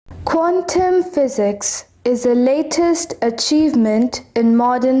Quantum physics is the latest achievement in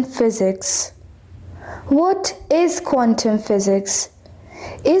modern physics. What is quantum physics?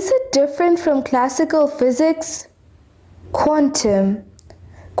 Is it different from classical physics? Quantum.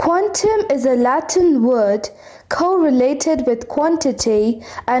 Quantum is a Latin word correlated with quantity,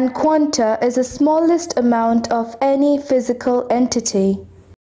 and quanta is the smallest amount of any physical entity.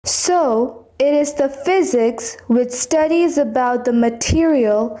 So, it is the physics which studies about the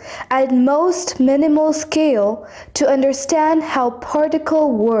material at most minimal scale to understand how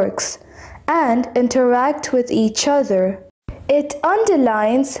particle works and interact with each other. It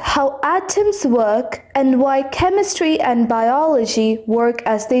underlines how atoms work and why chemistry and biology work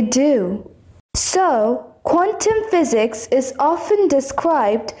as they do. So, quantum physics is often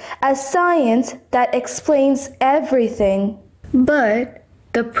described as science that explains everything. But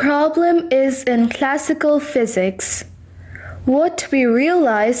the problem is in classical physics. What we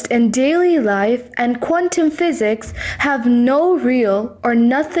realized in daily life and quantum physics have no real or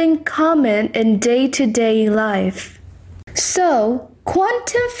nothing common in day-to-day life. So,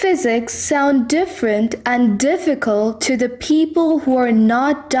 quantum physics sound different and difficult to the people who are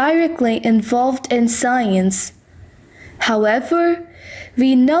not directly involved in science. However,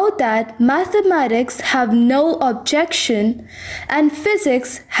 we know that mathematics have no objection and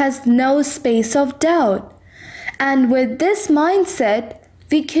physics has no space of doubt. And with this mindset,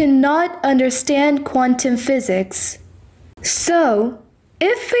 we cannot understand quantum physics. So,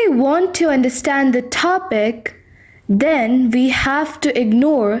 if we want to understand the topic, then we have to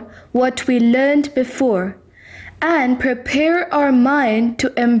ignore what we learned before and prepare our mind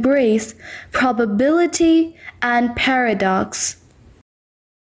to embrace probability and paradox.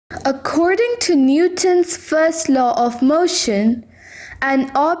 According to Newton's first law of motion, an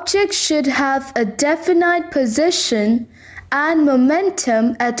object should have a definite position and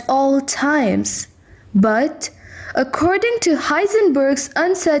momentum at all times. But, according to Heisenberg's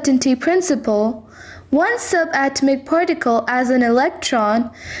uncertainty principle, one subatomic particle as an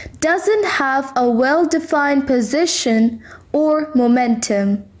electron doesn't have a well-defined position or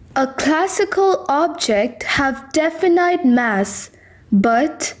momentum. A classical object have definite mass,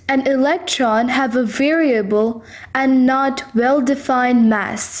 but an electron have a variable and not well-defined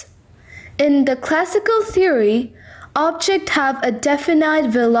mass. In the classical theory, objects have a definite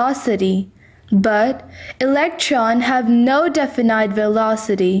velocity, but electrons have no definite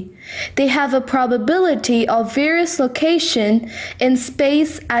velocity. They have a probability of various locations in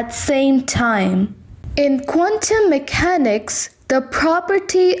space at same time. In quantum mechanics, the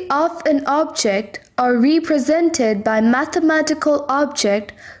property of an object are represented by mathematical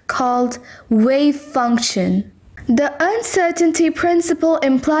object called wave function. The uncertainty principle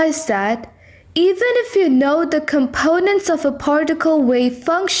implies that even if you know the components of a particle wave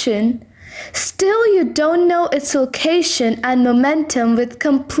function, still you don't know its location and momentum with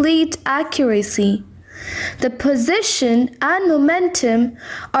complete accuracy. The position and momentum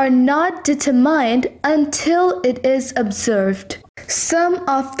are not determined until it is observed. Some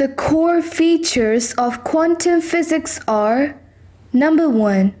of the core features of quantum physics are: number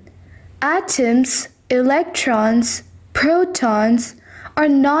 1. Atoms, electrons, protons are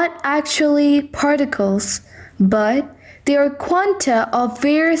not actually particles, but they are quanta of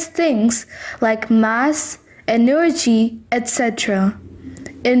various things like mass, energy, etc.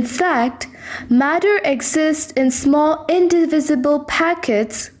 In fact, matter exists in small indivisible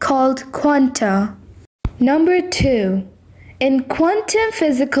packets called quanta. Number 2. In quantum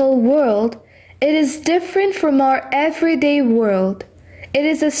physical world, it is different from our everyday world. It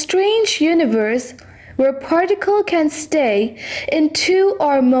is a strange universe where particle can stay in two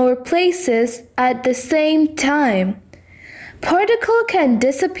or more places at the same time. Particle can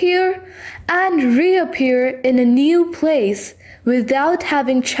disappear and reappear in a new place without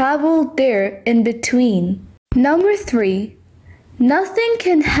having traveled there in between. Number 3. Nothing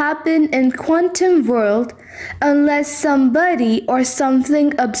can happen in quantum world unless somebody or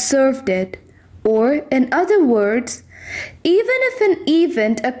something observed it. Or, in other words, even if an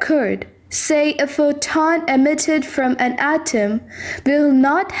event occurred, say a photon emitted from an atom, will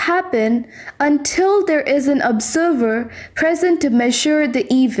not happen until there is an observer present to measure the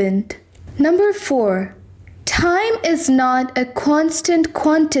event. Number 4. Time is not a constant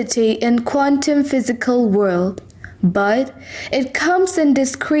quantity in quantum physical world, but it comes in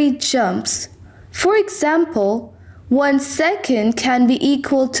discrete jumps. For example, 1 second can be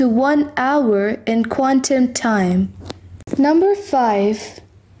equal to 1 hour in quantum time. Number 5.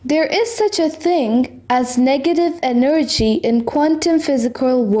 There is such a thing as negative energy in quantum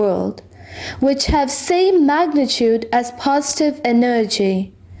physical world, which have same magnitude as positive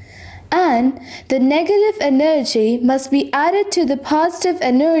energy. and the negative energy must be added to the positive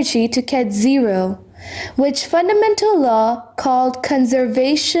energy to get zero, which fundamental law called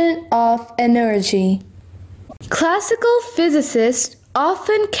conservation of energy. Classical physicists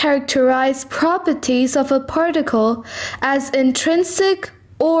often characterize properties of a particle as intrinsic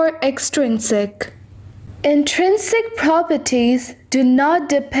or extrinsic. Intrinsic properties do not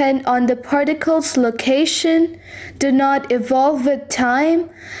depend on the particle's location, do not evolve with time,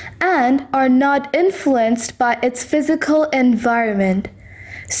 and are not influenced by its physical environment,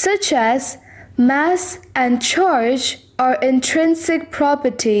 such as mass and charge are intrinsic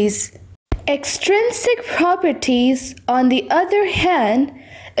properties. Extrinsic properties, on the other hand,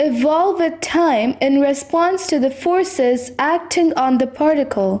 evolve with time in response to the forces acting on the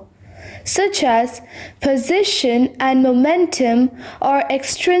particle, such as position and momentum are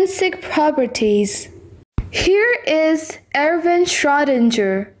extrinsic properties. Here is Erwin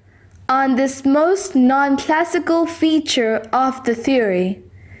Schrödinger on this most non-classical feature of the theory.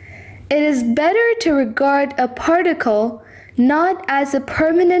 It is better to regard a particle not as a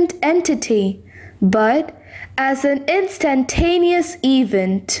permanent entity, but as an instantaneous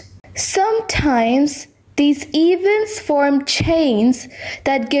event. Sometimes these events form chains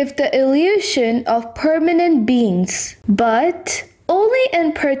that give the illusion of permanent beings, but only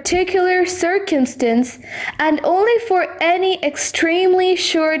in particular circumstance and only for any extremely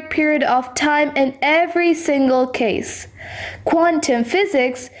short period of time in every single case. Quantum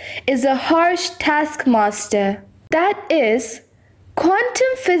physics is a harsh taskmaster. That is,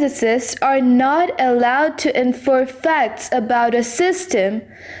 quantum physicists are not allowed to infer facts about a system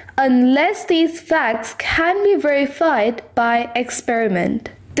unless these facts can be verified by experiment.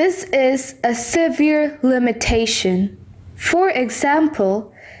 This is a severe limitation. For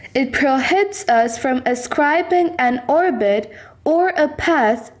example, it prohibits us from ascribing an orbit or a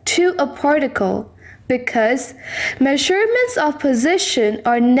path to a particle, because measurements of position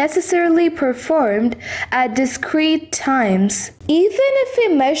are necessarily performed at discrete times. Even if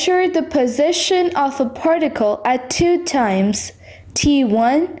we measure the position of a particle at two times,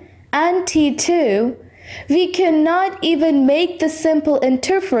 t1 and t2, we cannot even make the simple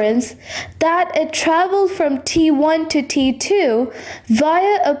inference that it traveled from t1 to t2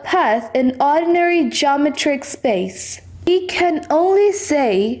 via a path in ordinary geometric space. We can only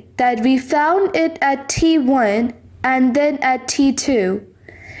say that we found it at t1 and then at t2.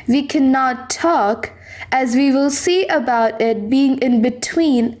 We cannot talk, as we will see, about it being in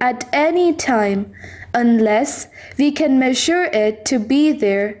between at any time, unless we can measure it to be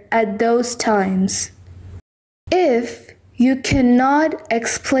there at those times. If you cannot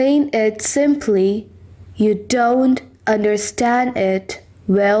explain it simply, you don't understand it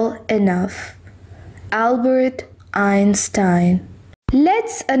well enough. Albert Einstein.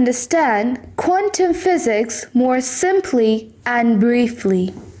 Let's understand quantum physics more simply and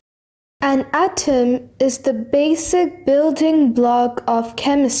briefly. An atom is the basic building block of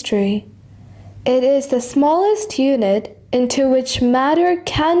chemistry. It is the smallest unit into which matter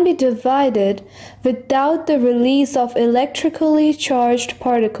can be divided without the release of electrically charged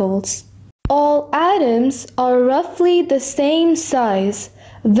particles. All atoms are roughly the same size,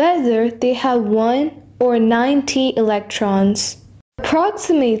 whether they have 1 or 90 electrons.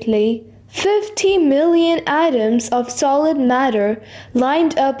 Approximately 50 million atoms of solid matter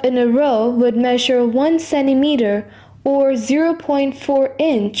lined up in a row would measure 1 centimeter or 0.4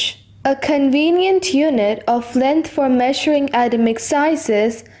 inch. A convenient unit of length for measuring atomic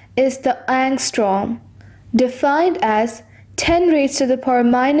sizes is the angstrom, defined as 10 raised to the power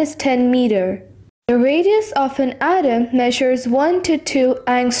minus 10 meter. The radius of an atom measures 1 to 2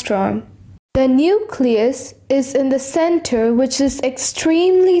 angstrom. The nucleus is in the center, which is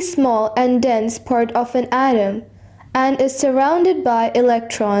extremely small and dense part of an atom, and is surrounded by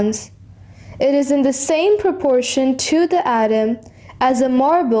electrons. It is in the same proportion to the atom as a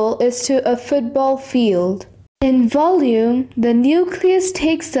marble is to a football field. In volume, the nucleus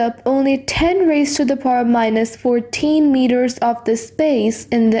takes up only 10 raised to the power minus 14 meters of the space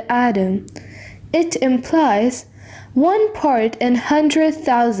in the atom. It implies 1 part in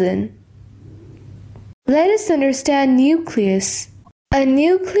 100,000. Let us understand nucleus. A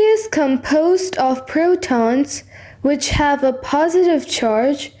nucleus composed of protons, which have a positive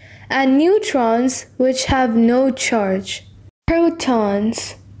charge, and neutrons, which have no charge.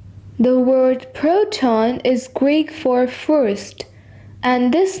 Protons. The word proton is Greek for first,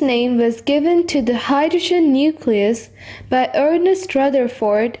 and this name was given to the hydrogen nucleus by Ernest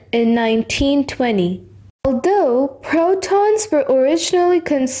Rutherford in 1920. Although protons were originally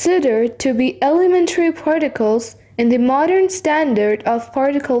considered to be elementary particles in the modern standard of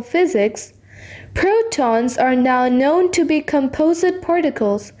particle physics, protons are now known to be composite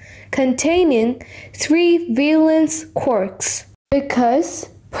particles containing 3 valence quarks. Because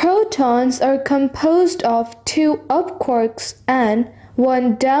protons are composed of 2 up quarks and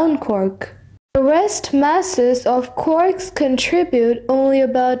 1 down quark. The rest masses of quarks contribute only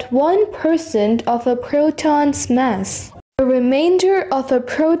about 1% of a proton's mass. The remainder of a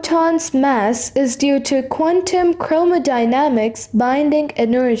proton's mass is due to quantum chromodynamics binding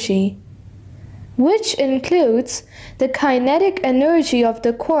energy, which includes the kinetic energy of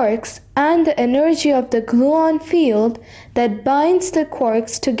the quarks and the energy of the gluon field that binds the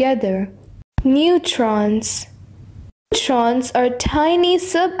quarks together. Neutrons. Neutrons are tiny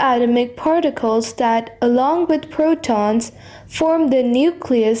subatomic particles that, along with protons, form the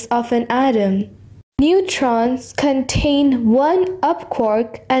nucleus of an atom. Neutrons contain 1 up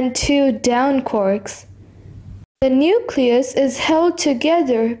quark and 2 down quarks. The nucleus is held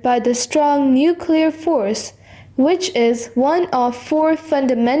together by the strong nuclear force, which is one of 4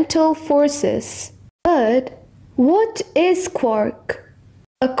 fundamental forces. But what is quark?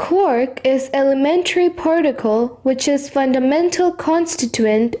 A quark is elementary particle which is fundamental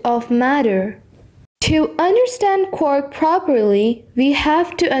constituent of matter. To understand quark properly, we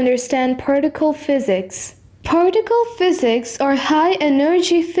have to understand particle physics. Particle physics or high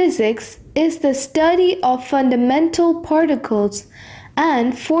energy physics is the study of fundamental particles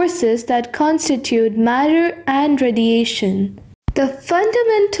and forces that constitute matter and radiation. The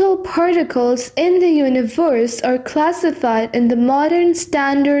fundamental particles in the universe are classified in the modern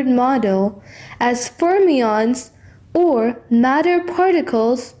standard model as fermions or matter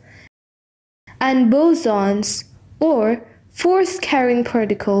particles and bosons or force-carrying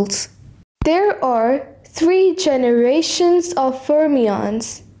particles. There are 3 generations of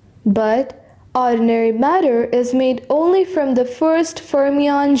fermions, but ordinary matter is made only from the first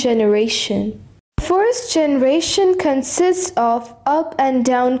fermion generation. First generation consists of up and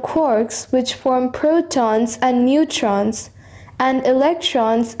down quarks which form protons and neutrons, and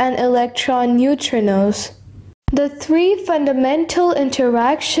electrons and electron neutrinos. The 3 fundamental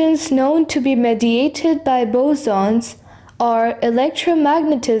interactions known to be mediated by bosons are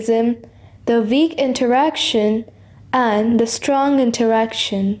electromagnetism, the weak interaction, and the strong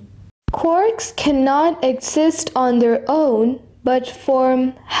interaction. Quarks cannot exist on their own but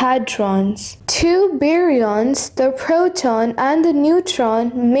form hadrons. 2 baryons, the proton and the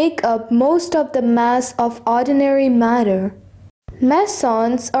neutron, make up most of the mass of ordinary matter.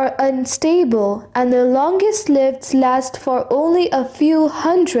 Mesons are unstable and the longest lived last for only a few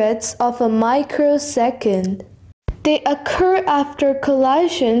hundredths of a microsecond. They occur after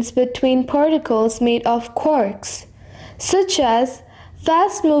collisions between particles made of quarks, such as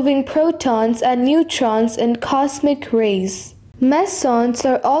fast-moving protons and neutrons in cosmic rays. Mesons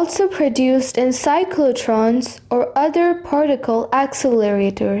are also produced in cyclotrons or other particle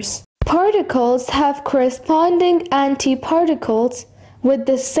accelerators. Particles have corresponding antiparticles with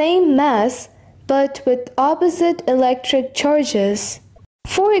the same mass but with opposite electric charges.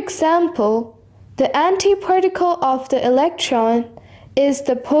 For example, the antiparticle of the electron is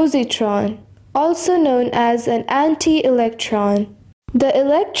the positron, also known as an anti-electron. The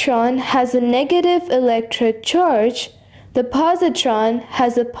electron has a negative electric charge. The positron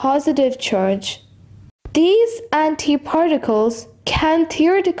has a positive charge. These antiparticles can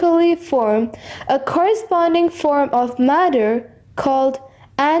theoretically form a corresponding form of matter called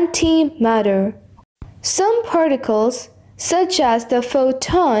antimatter. Some particles, such as the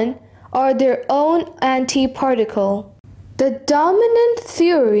photon, are their own antiparticle. The dominant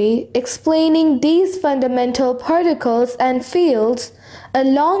theory explaining these fundamental particles and fields,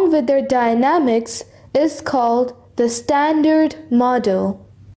 along with their dynamics, is called the Standard Model.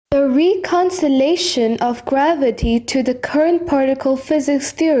 The reconciliation of gravity to the current particle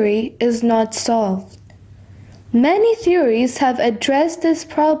physics theory is not solved. Many theories have addressed this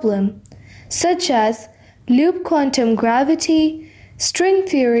problem, such as loop quantum gravity, string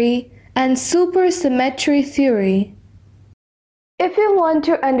theory, and supersymmetry theory. If you want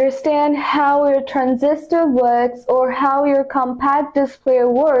to understand how your transistor works or how your compact display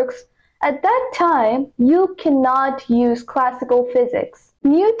works, at that time, you cannot use classical physics.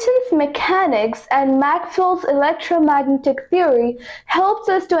 Newton's mechanics and Maxwell's electromagnetic theory helps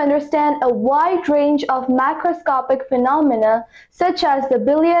us to understand a wide range of macroscopic phenomena such as the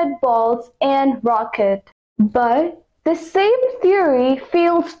billiard balls and rocket. But the same theory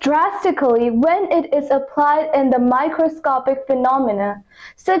fails drastically when it is applied in the microscopic phenomena,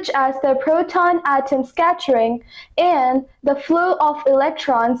 such as the proton atom scattering and the flow of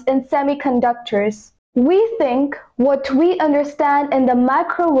electrons in semiconductors. We think what we understand in the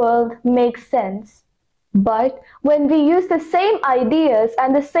macro world makes sense. But when we use the same ideas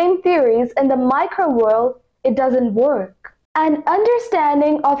and the same theories in the micro world, it doesn't work. An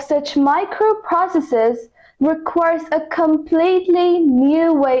understanding of such micro processes requires a completely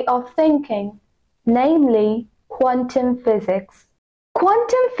new way of thinking, namely quantum physics.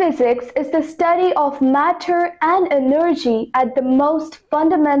 Quantum physics is the study of matter and energy at the most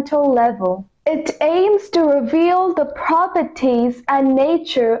fundamental level. It aims to reveal the properties and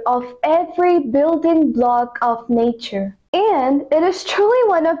nature of every building block of nature. And it is truly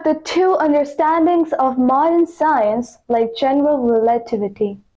one of the two understandings of modern science, like general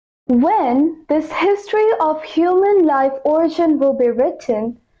relativity. When this history of human life origin will be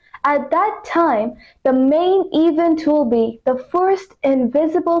written, at that time the main event will be the first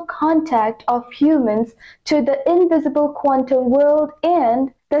invisible contact of humans to the invisible quantum world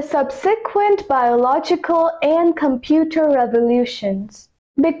and the subsequent biological and computer revolutions.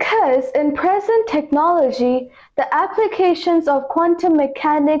 Because in present technology, the applications of quantum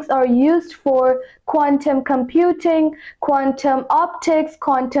mechanics are used for quantum computing, quantum optics,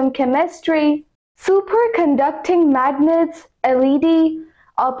 quantum chemistry, superconducting magnets, LED,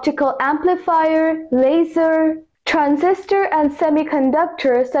 optical amplifier, laser, transistor and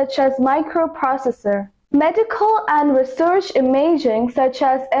semiconductor such as microprocessor. Medical and research imaging such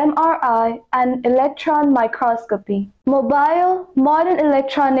as MRI and electron microscopy. Mobile, modern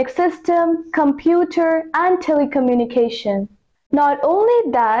electronic system, computer, and telecommunication. Not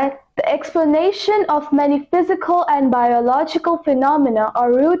only that, the explanation of many physical and biological phenomena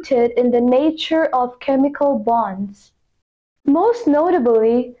are rooted in the nature of chemical bonds. Most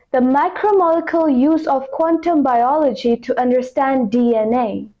notably, the macromolecule use of quantum biology to understand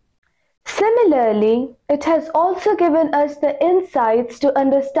DNA. Similarly, it has also given us the insights to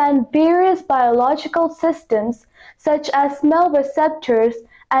understand various biological systems such as smell receptors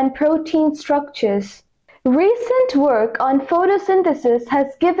and protein structures. Recent work on photosynthesis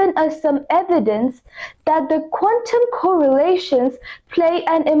has given us some evidence that the quantum correlations play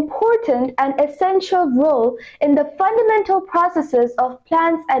an important and essential role in the fundamental processes of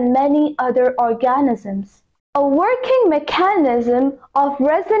plants and many other organisms. A working mechanism of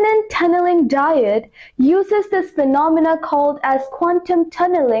resonant tunneling diode uses this phenomena called as quantum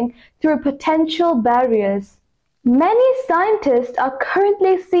tunneling through potential barriers. Many scientists are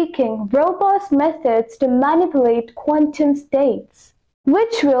currently seeking robust methods to manipulate quantum states,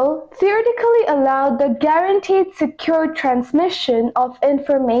 which will theoretically allow the guaranteed secure transmission of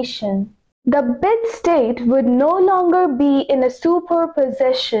information. The bit state would no longer be in a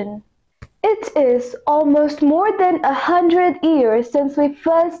superposition. It is almost more than 100 years since we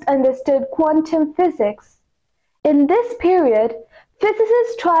first understood quantum physics. In this period,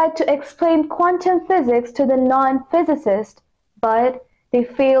 physicists tried to explain quantum physics to the non-physicist, but they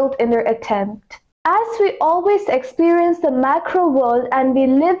failed in their attempt. As we always experience the macro world and we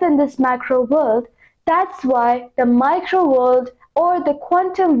live in this macro world, that's why the micro world or the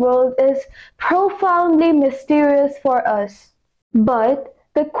quantum world is profoundly mysterious for us. But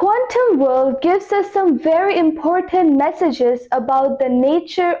the quantum world gives us some very important messages about the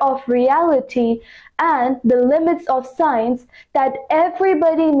nature of reality and the limits of science that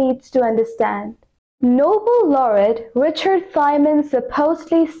everybody needs to understand. Nobel laureate Richard Feynman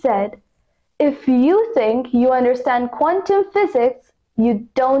supposedly said, "If you think you understand quantum physics, you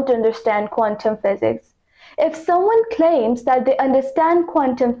don't understand quantum physics. If someone claims that they understand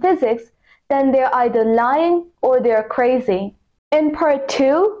quantum physics, then they're either lying or they're crazy." In part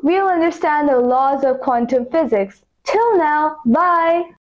 2, we'll understand the laws of quantum physics. Till now, bye!